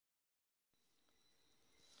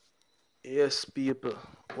Yes, people,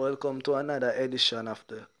 welcome to another edition of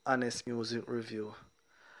the Honest Music Review.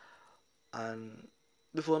 And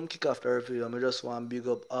before I kick off the review, I just want to big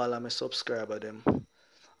up all of my subscribers them.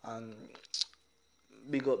 And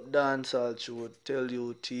big up Dancehall Show, Tell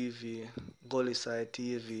You TV, Gully Side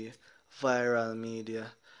TV, Viral Media,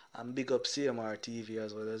 and big up CMR TV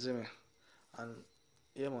as well, you see me? And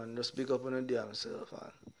yeah man, just big up on the damn self.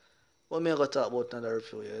 And what me I got talk about another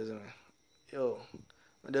review, you see me? Yo,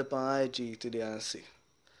 I'm up on IG today and see.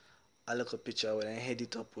 I look a picture when I head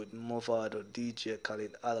it up with Movado, DJ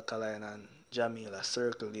Khalid, Alkaline and Jamila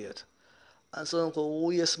Circle it. And so Uncle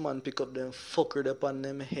waste man pick up them fucker up on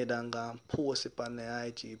them head and go and post it on the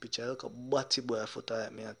IG picture. Look a batty boy Foota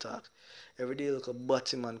at me attack. Every day look a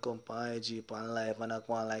batty man come on IG on live and I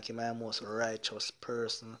go on like him my most righteous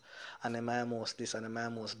person and him my most this and him my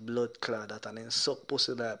most blood clot that and then suck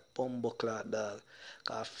pussy like bumbo clot dog.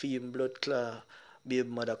 Cause feel blood clot baby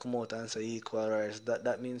mother come out and say equal rights.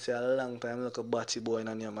 That means say a long time look a batty boy in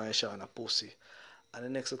a name and show on a pussy. And the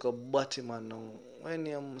next look a batty man now. When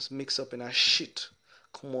you mix up in a shit,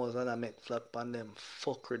 come out and I make flat pan them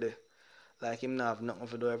fuck with it. Like him not have nothing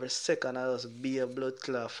to do every second I just be a blood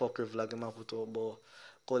clot fucker vlog him a put out about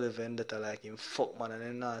Call Vendetta like him fuck man and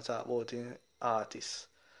then not talk about him artist.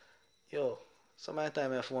 Yo, some of the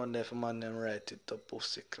time I wonder if man them write it to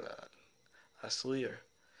pussy clot. I swear.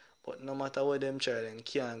 But no matter what them try, them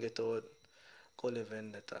can't get out Call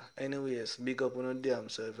Vendetta. Anyways, big up on the damn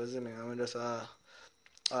self, you see me? I'm just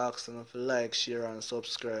ask them to like, share and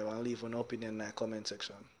subscribe and leave an opinion in the comment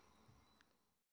section.